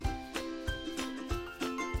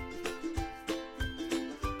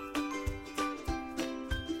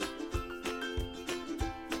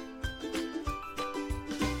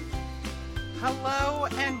Hello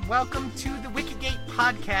and welcome to the Wikigate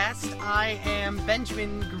podcast. I am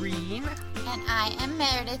Benjamin Green. And I am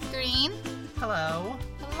Meredith Green. Hello.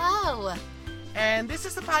 Hello. And this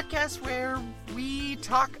is the podcast where we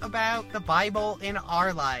talk about the Bible in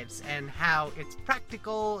our lives and how it's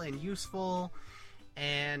practical and useful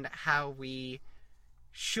and how we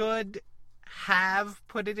should have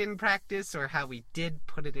put it in practice or how we did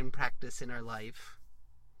put it in practice in our life.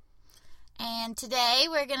 And today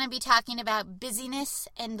we're going to be talking about busyness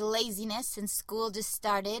and laziness, since school just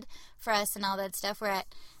started for us and all that stuff. We're at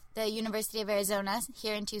the University of Arizona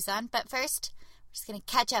here in Tucson. But first, we're just going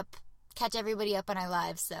to catch everybody up on our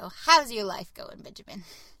lives. So how's your life going, Benjamin?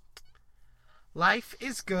 Life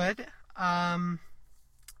is good.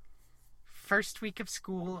 First week of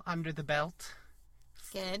school under the belt.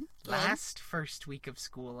 Good. Last first week of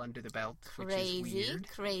school under the belt, which is weird.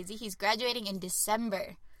 Crazy. He's graduating in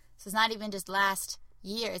December. So it's not even just last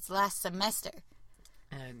year, it's last semester.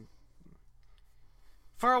 And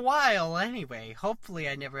for a while, anyway. Hopefully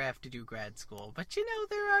I never have to do grad school. But,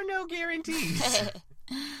 there are no guarantees.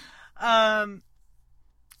 Liking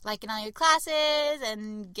all your classes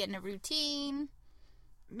and getting a routine?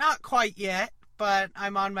 Not quite yet, but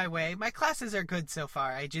I'm on my way. My classes are good so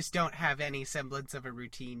far. I just don't have any semblance of a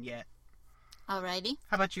routine yet. Alrighty.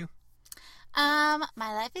 How about you? My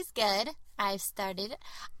life is good. I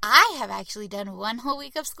have actually done one whole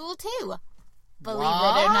week of school too. Believe it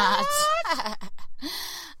or not.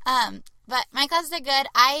 But my classes are good.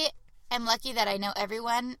 I am lucky that I know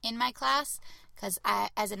everyone in my class, because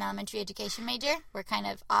as an elementary education major, we're kind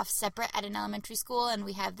of off separate at an elementary school, and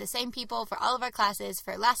we have the same people for all of our classes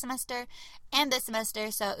for last semester and this semester.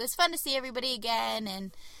 So it was fun to see everybody again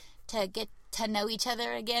and to get to know each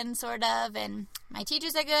other again, sort of. And my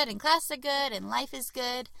teachers are good, and classes are good, and life is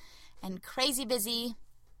good, and crazy busy,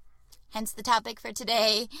 hence the topic for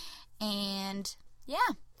today. And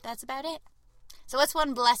yeah, that's about it. So what's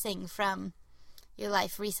one blessing from your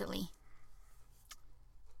life recently?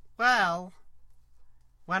 Well,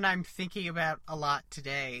 one I'm thinking about a lot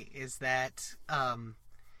today is that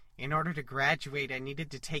in order to graduate, I needed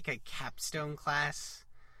to take a capstone class.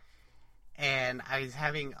 And I was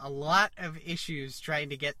having a lot of issues trying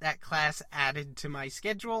to get that class added to my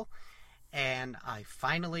schedule. And I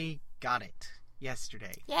finally got it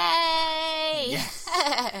yesterday. Yay! Yes.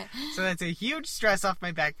 So that's a huge stress off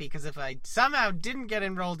my back, because if I somehow didn't get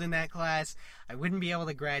enrolled in that class, I wouldn't be able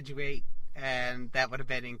to graduate. And that would have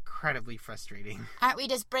been incredibly frustrating. Aren't we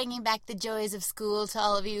just bringing back the joys of school to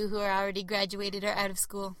all of you who are already graduated or out of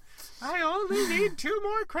school? I only need 2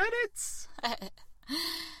 more credits.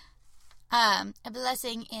 A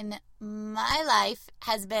blessing in my life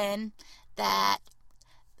has been that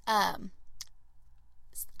I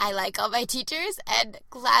like all my teachers and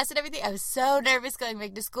class and everything. I was so nervous going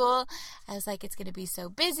back to school. I was like, it's going to be so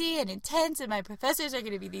busy and intense, and my professors are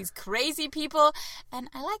going to be these crazy people, and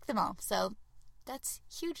I like them all. So that's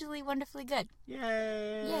hugely, wonderfully good.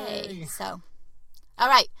 Yay! So, all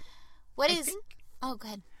right. Go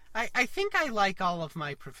ahead. I think I like all of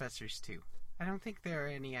my professors, too. I don't think there are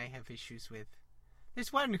any I have issues with.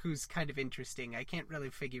 There's one who's kind of interesting. I can't really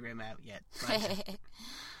figure him out yet. But...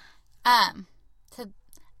 So,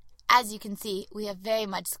 as you can see, we have very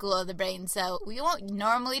much school of the brain, so we won't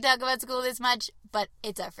normally talk about school this much, but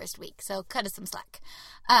it's our first week, so cut us some slack.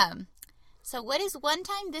 So what is one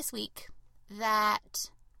time this week that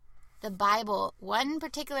the Bible, one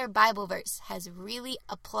particular Bible verse, has really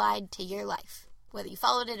applied to your life, whether you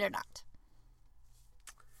followed it or not?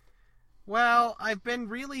 Well, I've been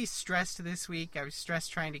really stressed this week. I was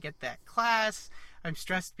stressed trying to get that class. I'm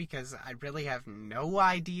stressed because I really have no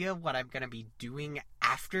idea what I'm going to be doing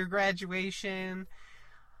after graduation.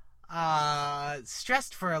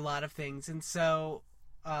 Stressed for a lot of things. And so,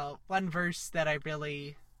 one verse that I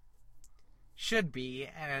really should be,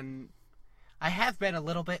 and I have been a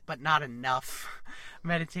little bit, but not enough,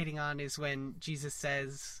 meditating on, is when Jesus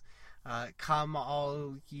says, "Come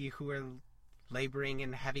all ye who are laboring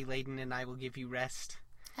and heavy laden, and I will give you rest."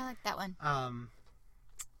 I like that one.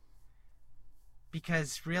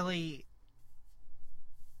 Because really,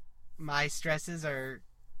 my stresses are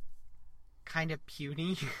kind of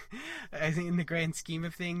puny in the grand scheme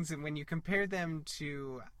of things, and when you compare them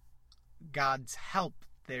to God's help,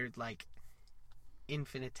 they're like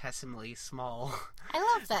infinitesimally small.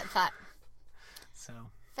 I love that thought. So.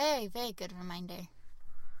 Very, very good reminder.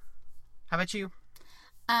 How about you?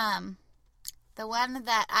 The one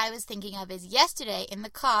that I was thinking of is yesterday in the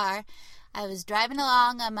car. I was driving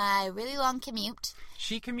along on my really long commute.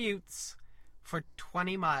 She commutes for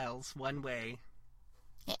 20 miles one way.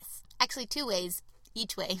 Yes. Actually, 2 ways.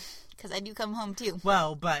 each way, because I do come home too.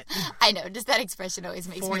 Well, but... I know, just that expression always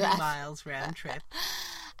makes me laugh. 40 miles round trip.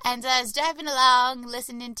 And so I was driving along,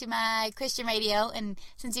 listening to my Christian radio, and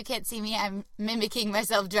since you can't see me, I'm mimicking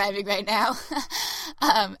myself driving right now.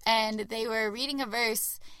 And they were reading a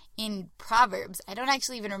verse in Proverbs. I don't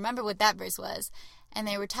actually even remember what that verse was. And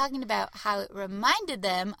they were talking about how it reminded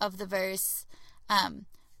them of the verse,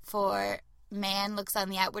 for man looks on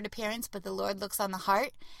the outward appearance, but the Lord looks on the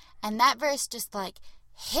heart. And that verse just, like,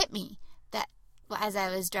 hit me that as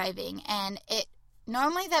I was driving. And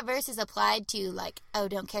normally that verse is applied to, like, oh,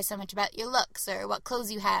 don't care so much about your looks or what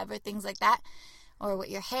clothes you have or things like that, or what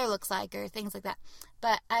your hair looks like or things like that.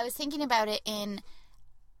 But I was thinking about it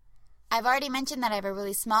I've already mentioned that I have a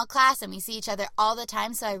really small class and we see each other all the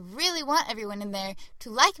time, so I really want everyone in there to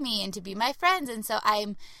like me and to be my friends. And so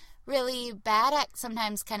I'm really bad at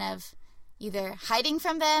sometimes kind of either hiding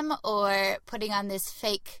from them or putting on this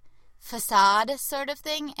fake facade sort of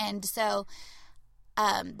thing. And so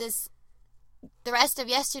the rest of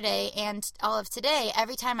yesterday and all of today,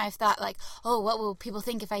 every time I've thought, like, oh, what will people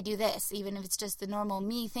think if I do this? Even if it's just the normal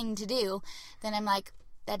me thing to do, then I'm like,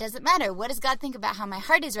 that doesn't matter. What does God think about how my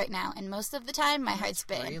heart is right now? And most of the time, my heart's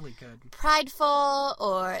been really good. Prideful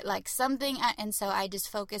or like something. And so I just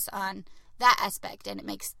focus on that aspect, and it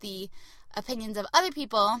makes the opinions of other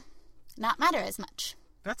people not matter as much.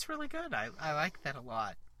 That's really good. I like that a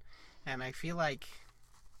lot. And I feel like...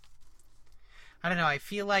 I don't know, I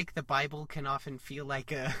feel like the Bible can often feel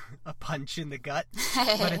like a punch in the gut,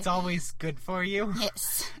 but it's always good for you.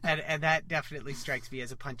 Yes. And that definitely strikes me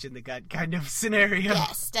as a punch in the gut kind of scenario.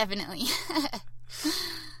 Yes, definitely.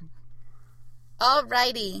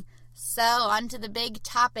 Alrighty, so on to the big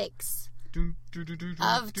topics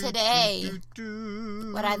of today.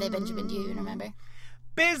 What are they, Benjamin? Do you even remember?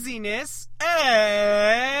 Busyness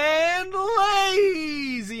and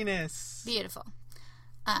laziness. Beautiful.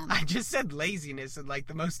 I just said laziness in, like,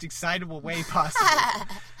 the most excitable way possible.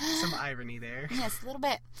 Some irony there. Yes, a little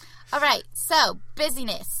bit. All right, so,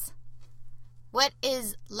 busyness. What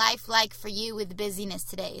is life like for you with busyness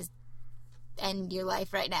today and your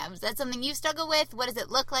life right now? Is that something you struggle with? What does it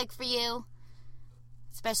look like for you?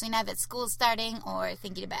 Especially now that school's starting, or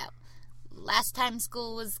thinking about last time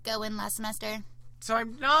school was going last semester. So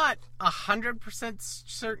I'm not 100%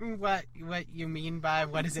 certain what you mean by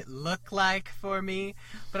what does it look like for me,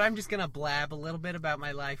 but I'm just going to blab a little bit about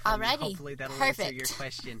my life, and alrighty. Hopefully that'll Perfect. answer your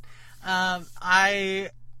question.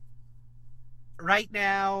 Right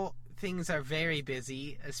now, things are very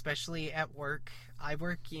busy, especially at work. I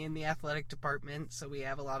work in the athletic department, so we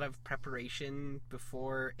have a lot of preparation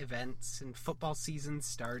before events and football season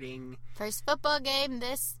starting. First football game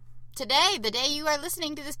today, the day you are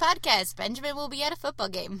listening to this podcast. Benjamin will be at a football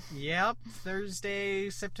game. Yep, Thursday,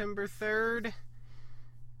 September 3rd.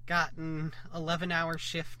 Got an 11-hour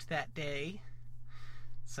shift that day.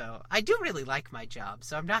 So, I do really like my job,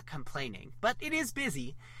 so I'm not complaining. But it is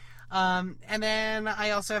busy. And then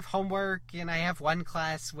I also have homework, and I have one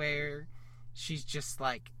class where she's just,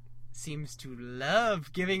 like, seems to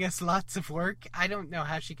love giving us lots of work. I don't know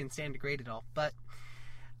how she can stand a grade at all, but...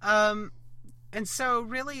 And so,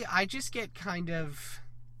 really, I just get kind of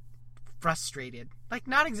frustrated. Like,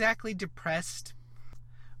 not exactly depressed,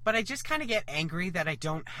 but I just kind of get angry that I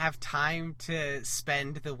don't have time to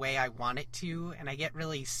spend the way I want it to, and I get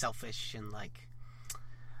really selfish and, like,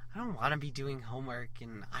 I don't want to be doing homework,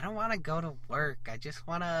 and I don't want to go to work. I just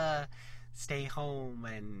want to stay home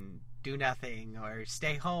and do nothing, or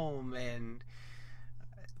stay home and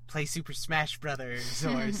play Super Smash Brothers,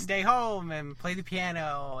 or stay home and play the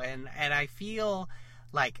piano, and I feel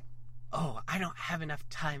like, oh, I don't have enough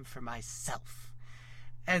time for myself.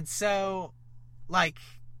 And so, like,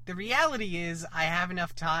 the reality is I have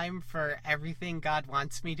enough time for everything God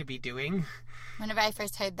wants me to be doing. Whenever I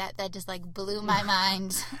first heard that just, like, blew my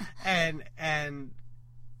mind.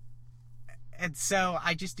 And so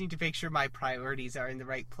I just need to make sure my priorities are in the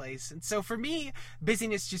right place. And so for me,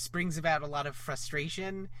 busyness just brings about a lot of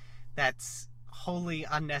frustration that's wholly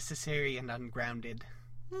unnecessary and ungrounded.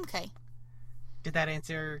 Okay. Did that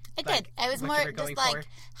answer? It did. It was more just like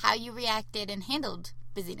how you reacted and handled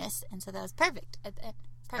busyness. And so that was perfect.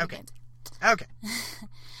 Perfect answer. Okay.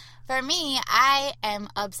 For me, I am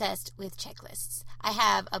obsessed with checklists. I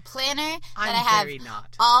have a planner that I have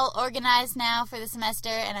all organized now for the semester,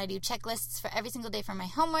 and I do checklists for every single day for my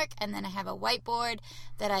homework, and then I have a whiteboard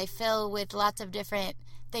that I fill with lots of different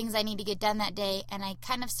things I need to get done that day, and I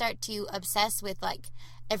kind of start to obsess with, like,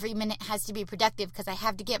 every minute has to be productive because I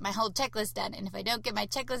have to get my whole checklist done, and if I don't get my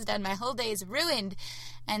checklist done, my whole day is ruined.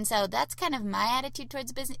 And so that's kind of my attitude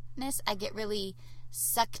towards business. I get really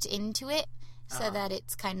sucked into it, so that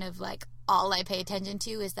it's kind of like all I pay attention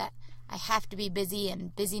to is that I have to be busy,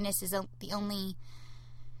 and busyness is the only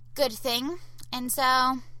good thing. And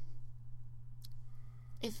so,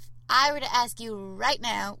 if I were to ask you right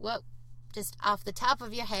now, what, just off the top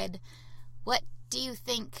of your head, what do you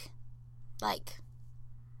think,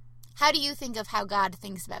 how do you think of how God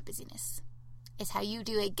thinks about busyness? Is how you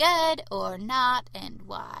do it good or not, and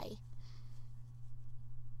why?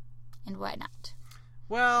 And why not?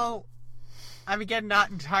 Well, I'm again not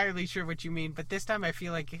entirely sure what you mean, but this time I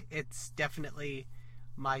feel like it's definitely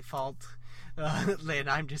my fault. Lynn,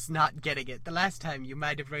 I'm just not getting it. The last time you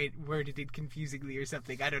might have worded it confusingly or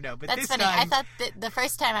something. I don't know. But that's this funny. time... I thought that the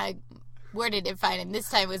first time I worded it fine, and this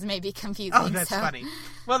time was maybe confusing. Oh, that's funny.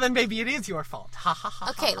 Well, then maybe it is your fault. Ha ha ha.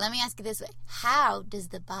 Okay, let me ask you this way. How does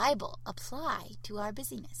the Bible apply to our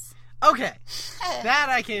busyness? Okay. That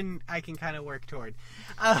I can kind of work toward.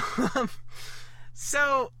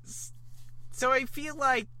 So I feel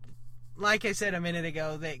like I said a minute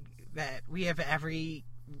ago, that we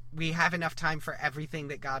have enough time for everything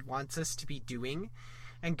that God wants us to be doing.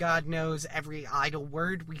 And God knows every idle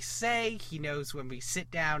word we say. He knows when we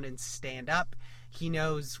sit down and stand up. He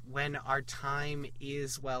knows when our time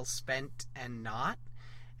is well spent and not.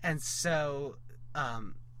 And so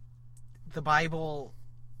the Bible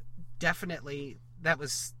definitely,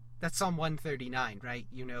 that's Psalm 139, right?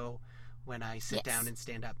 You know, when I sit down and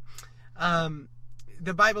stand up.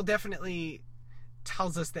 The Bible definitely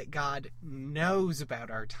tells us that God knows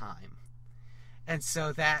about our time. And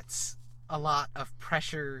so that's a lot of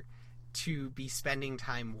pressure to be spending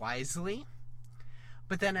time wisely.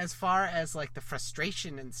 But then as far as the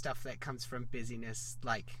frustration and stuff that comes from busyness,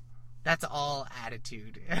 that's all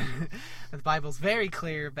attitude. The Bible's very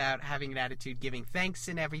clear about having an attitude, giving thanks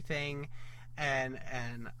in everything, and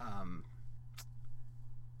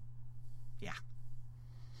yeah.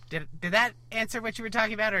 Did that answer what you were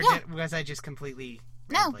talking about, or was I just completely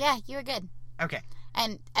rambling? No, yeah, you were good. Okay.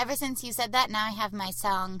 And ever since you said that, now I have my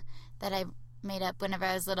song that I made up whenever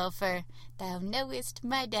I was little for "Thou knowest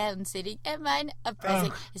my down sitting and mine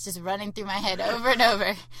uprising." It's just running through my head over and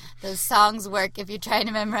over. Those songs work if you're trying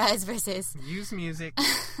to memorize verses. Use music.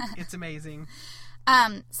 It's amazing.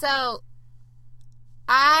 So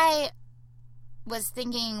I was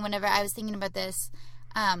thinking, whenever I was thinking about this,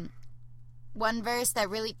 one verse that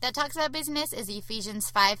talks about busyness is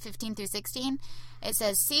Ephesians 5:15 through 16. It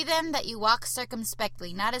says, "See then that you walk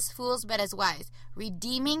circumspectly, not as fools, but as wise,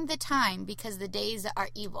 redeeming the time, because the days are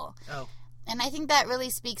evil." Oh. And I think that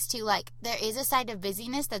really speaks to, there is a side of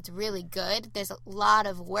busyness that's really good. There's a lot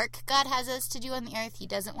of work God has us to do on the earth. He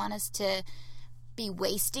doesn't want us to be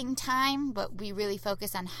wasting time, but we really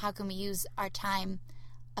focus on how can we use our time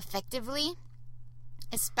effectively,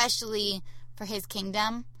 especially for His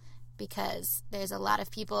kingdom, because there's a lot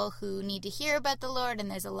of people who need to hear about the Lord,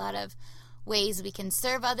 and there's a lot of ways we can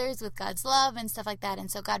serve others with God's love and stuff like that. And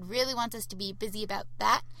so God really wants us to be busy about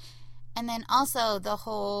that. And then also the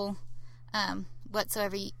whole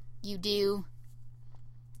whatsoever you do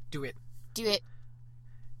it.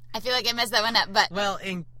 I feel like I messed that one up, but well,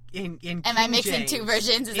 in King am I mixing James, two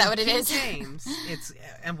versions? Is that what it is? James, it's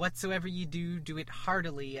 "and whatsoever you do it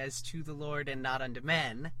heartily as to the Lord and not unto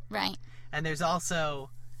men." Right. And there's also,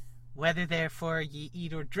 "Whether therefore ye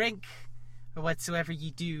eat or drink, or whatsoever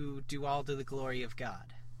ye do all to the glory of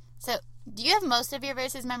God." So, do you have most of your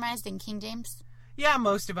verses memorized in King James? Yeah,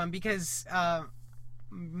 most of them, because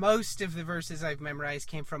most of the verses I've memorized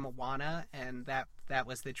came from Awana, and that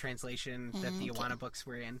was the translation that the Awana books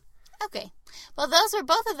were in. Okay. Well, those were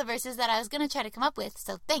both of the verses that I was going to try to come up with,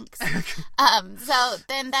 so thanks. So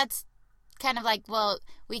then that's kind of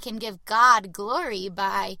we can give God glory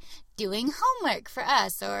by doing homework for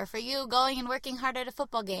us, or for you going and working hard at a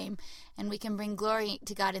football game, and we can bring glory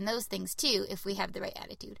to God in those things too if we have the right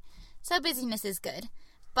attitude. So busyness is good.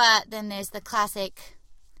 But then there's the classic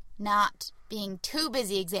not being too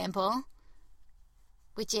busy example,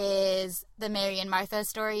 which is the Mary and Martha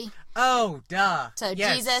story. Oh, duh. So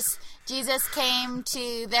yes. Jesus came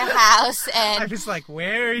to their house, and I was like,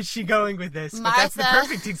 where is she going with this? But that's the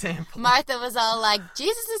perfect example. Martha was all like,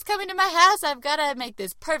 Jesus is coming to my house. I've got to make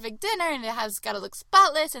this perfect dinner, and the house got to look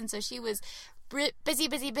spotless. And so she was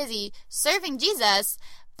busy serving Jesus.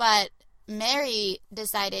 But Mary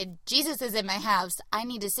decided, Jesus is in my house. I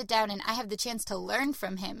need to sit down, and I have the chance to learn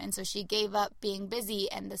from him. And so she gave up being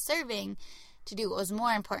busy and the serving to do what was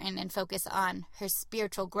more important and focus on her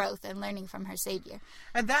spiritual growth and learning from her Savior.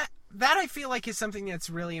 And that I feel like is something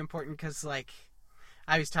that's really important, because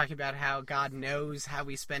I was talking about how God knows how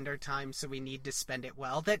we spend our time, so we need to spend it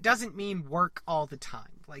well. That doesn't mean work all the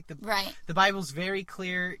time. Right. The Bible's very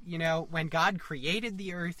clear, when God created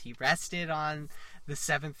the earth, he rested on the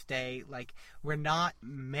seventh day. Like, we're not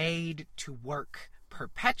made to work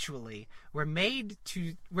perpetually.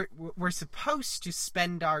 We're supposed to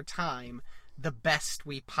spend our time the best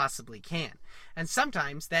we possibly can. And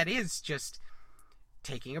sometimes that is just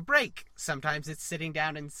taking a break. Sometimes it's sitting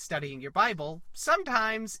down and studying your Bible.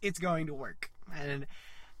 Sometimes it's going to work. And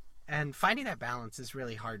finding that balance is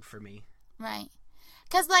really hard for me. Right.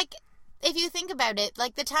 Because, like, if you think about it,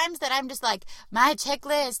 like, the times that I'm just like, my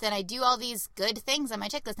checklist, and I do all these good things on my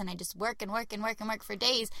checklist, and I just work and work and work and work for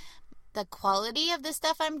days, the quality of the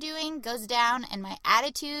stuff I'm doing goes down, and my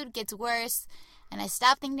attitude gets worse, and I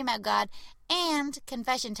stop thinking about God. And,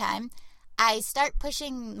 confession time, I start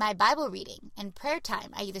pushing my Bible reading and prayer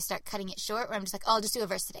time. I either start cutting it short, or I'm just like, oh, I'll just do a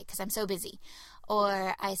verse today because I'm so busy.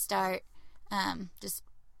 Or I start just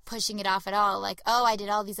pushing it off at all, like, oh, I did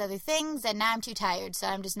all these other things, and now I'm too tired, so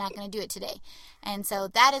I'm just not going to do it today. And so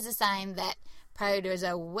that is a sign that priorities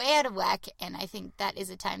are way out of whack, and I think that is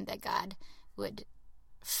a time that God would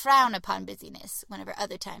frown upon busyness, whenever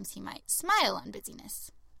other times he might smile on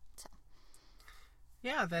busyness. So.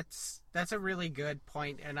 Yeah, that's a really good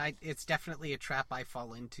point, and it's definitely a trap I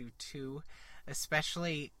fall into too,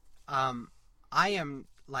 especially I am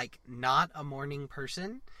like not a morning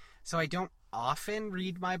person, so I don't often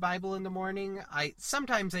read my Bible in the morning.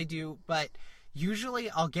 Sometimes I do, but usually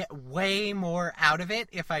I'll get way more out of it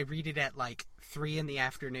if I read it at like 3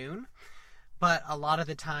 p.m. But a lot of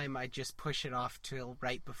the time I just push it off till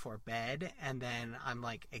right before bed, and then I'm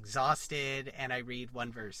like exhausted, and I read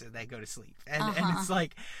one verse and then go to sleep. And it's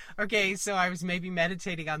like, okay, so I was maybe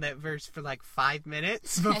meditating on that verse for like 5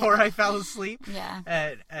 minutes before I fell asleep. Yeah.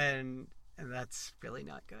 And that's really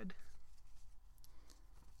not good.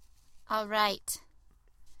 All right.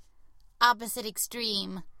 Opposite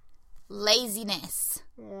extreme. Laziness.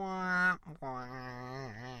 The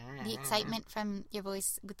excitement from your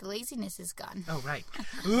voice with the laziness is gone. Oh, right.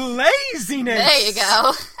 Laziness! There you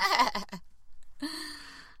go.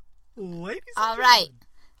 Ladies All right.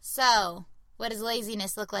 So, what does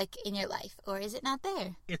laziness look like in your life? Or is it not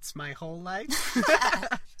there? It's my whole life.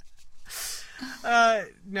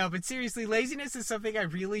 No, but seriously, laziness is something I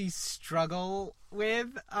really struggle with.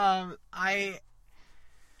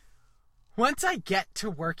 Once I get to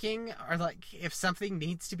working, or like if something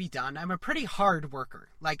needs to be done, I'm a pretty hard worker.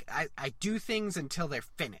 Like I do things until they're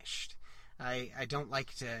finished. I don't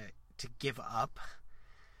like to give up.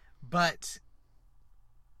 But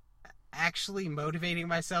actually motivating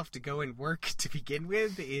myself to go and work to begin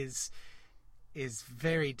with is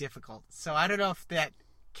very difficult. So I don't know if that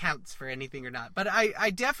counts for anything or not. But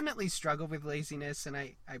I definitely struggle with laziness, and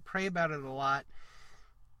I pray about it a lot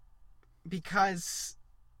because,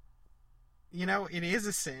 you know, it is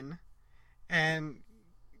a sin, and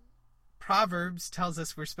Proverbs tells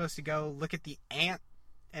us we're supposed to go look at the ant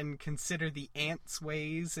and consider the ant's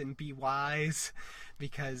ways and be wise,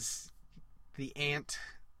 because the ant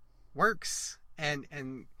works. And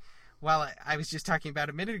while I was just talking about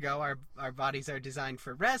a minute ago, our bodies are designed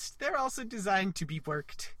for rest, they're also designed to be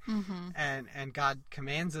worked. Mm-hmm. And God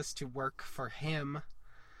commands us to work for Him.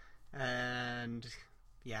 And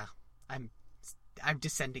yeah, I'm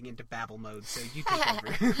descending into babble mode, so you take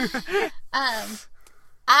over.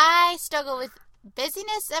 I struggle with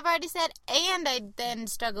busyness, I've already said, and I then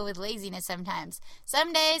struggle with laziness sometimes.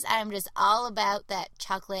 Some days I'm just all about that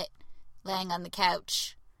chocolate, laying on the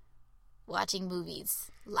couch, watching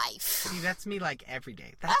movies, life. See, that's me like every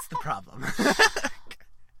day. That's the problem.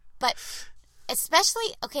 But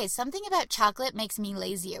especially, okay, something about chocolate makes me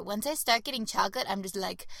lazier. Once I start getting chocolate, I'm just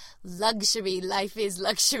like, luxury, life is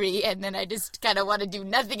luxury, and then I just kind of want to do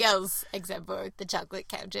nothing else except for the chocolate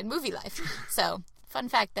couch and movie life. So, fun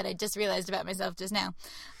fact that I just realized about myself just now.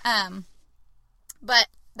 But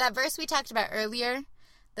that verse we talked about earlier,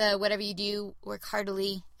 the whatever you do, work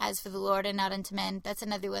heartily as for the Lord and not unto men, that's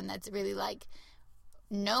another one that's really like,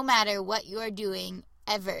 no matter what you're doing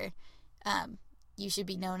ever, you should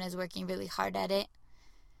be known as working really hard at it.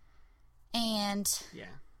 And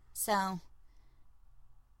so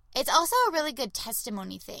it's also a really good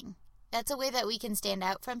testimony thing. That's a way that we can stand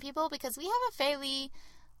out from people, because we have a fairly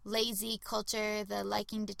lazy culture, the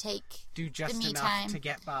liking to do just the me enough time to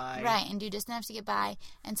get by. Right, and do just enough to get by.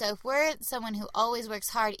 And so if we're someone who always works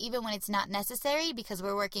hard, even when it's not necessary, because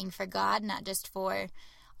we're working for God, not just for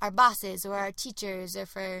our bosses or our teachers or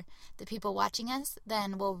for the people watching us,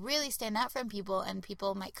 then we'll really stand out from people, and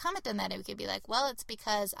people might comment on that, and we could be like, well, it's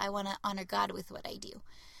because I want to honor God with what I do.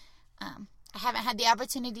 I haven't had the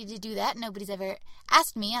opportunity to do that. Nobody's ever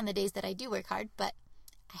asked me on the days that I do work hard, but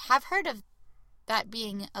I have heard of that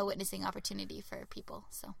being a witnessing opportunity for people.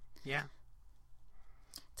 So yeah,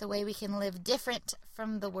 it's a way we can live different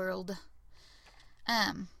from the world.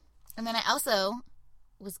 And then I also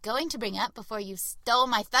was going to bring up, before you stole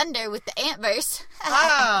my thunder with the ant verse.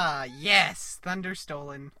 Ah, yes. Thunder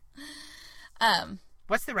stolen.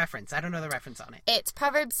 What's the reference? I don't know the reference on it. It's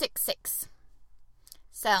Proverbs 6:6.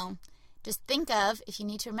 So, just think of, if you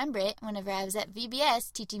need to remember it, whenever I was at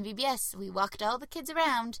VBS, teaching VBS, we walked all the kids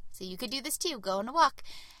around, so you could do this too, go on a walk.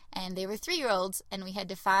 And they were 3-year-olds, and we had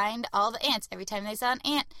to find all the ants. Every time they saw an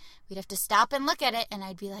ant, we'd have to stop and look at it, and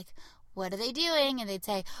I'd be like, what are they doing? And they'd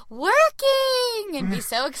say, working! And be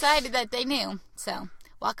so excited that they knew. So,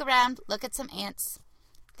 walk around, look at some ants,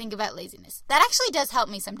 think about laziness. That actually does help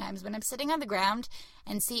me sometimes. When I'm sitting on the ground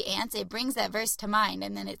and see ants, it brings that verse to mind,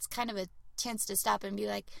 and then it's kind of a chance to stop and be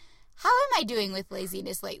like, how am I doing with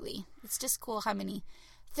laziness lately? It's just cool how many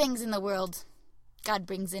things in the world God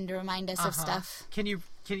brings in to remind us of stuff. Can you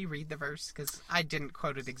read the verse? Because I didn't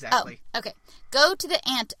quote it exactly. Oh, okay. Go to the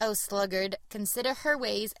ant, O sluggard, consider her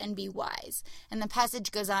ways and be wise. And the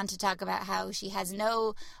passage goes on to talk about how she has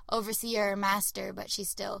no overseer or master, but she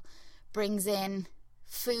still brings in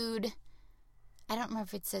food. I don't remember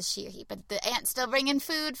if it says she or he, but the ants still bring in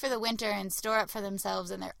food for the winter and store up for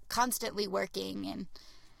themselves, and they're constantly working. And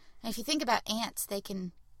if you think about ants, they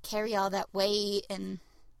can carry all that weight, and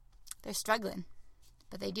they're struggling.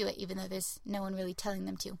 But they do it even though there's no one really telling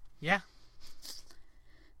them to. Yeah.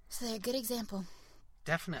 So they're a good example.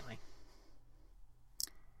 Definitely.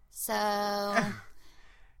 So...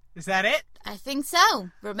 Is that it? I think so.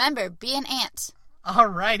 Remember, be an ant.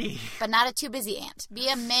 Alrighty. But not a too busy ant. Be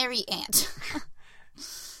a merry ant.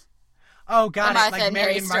 Oh, got it. Like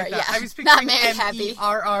Mary and Martha. Yeah. I was picturing Not Mary Happy.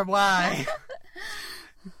 M-E-R-R-Y.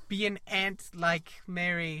 Be an ant like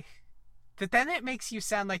Mary. But then it makes you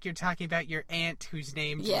sound like you're talking about your aunt whose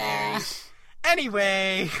name's Mary.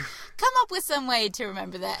 Anyway. Come up with some way to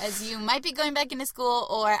remember that, as you might be going back into school,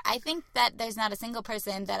 or I think that there's not a single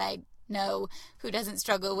person that I know who doesn't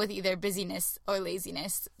struggle with either busyness or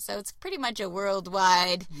laziness. So it's pretty much a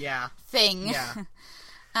worldwide thing. Yeah.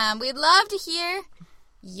 We'd love to hear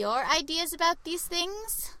your ideas about these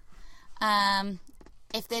things.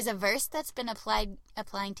 If there's a verse that's been applying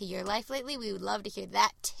to your life lately, we would love to hear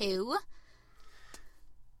that too.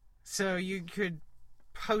 So you could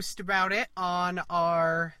post about it on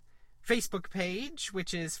our Facebook page,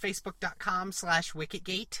 which is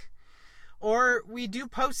facebook.com/wicketgate. Or we do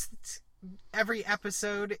post every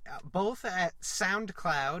episode both at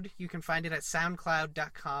SoundCloud. You can find it at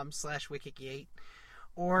soundcloud.com/wicketgate.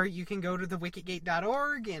 Or you can go to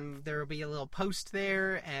thewicketgate.org, and there will be a little post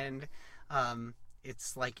there, and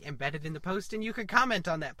it's like embedded in the post, and you can comment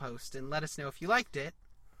on that post and let us know if you liked it.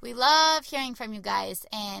 We love hearing from you guys,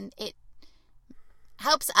 and it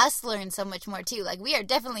helps us learn so much more too. Like, we are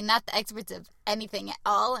definitely not the experts of anything at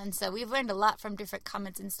all, and so we've learned a lot from different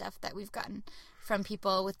comments and stuff that we've gotten from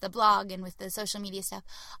people with the blog and with the social media stuff.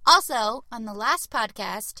 Also, on the last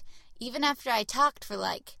podcast, even after I talked for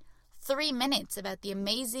like 3 minutes about the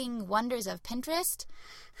amazing wonders of Pinterest,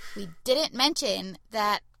 we didn't mention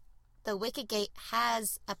that the Wicketgate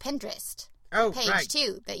has a Pinterest page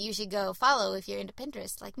too that you should go follow if you're into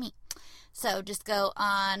Pinterest like me. So just go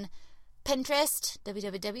on Pinterest,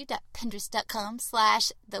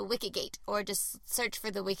 www.pinterest.com/thewicketgate, or just search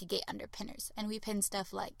for the Wicketgate under pinners. And we pin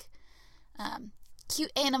stuff like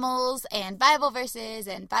cute animals and Bible verses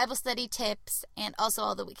and Bible study tips, and also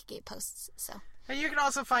all the Wicketgate posts. So. And you can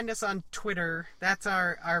also find us on Twitter. That's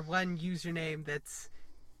our one username that's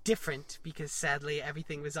different, because sadly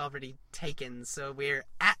everything was already taken. So we're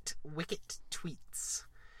at Wicket Tweets.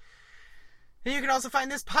 And you can also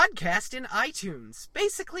find this podcast in iTunes.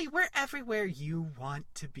 Basically, we're everywhere you want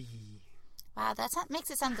to be. Wow, that makes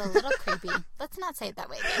it sound a little creepy. Let's not say it that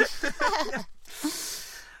way again.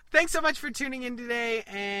 Thanks so much for tuning in today,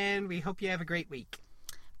 and we hope you have a great week.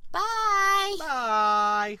 Bye!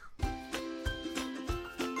 Bye!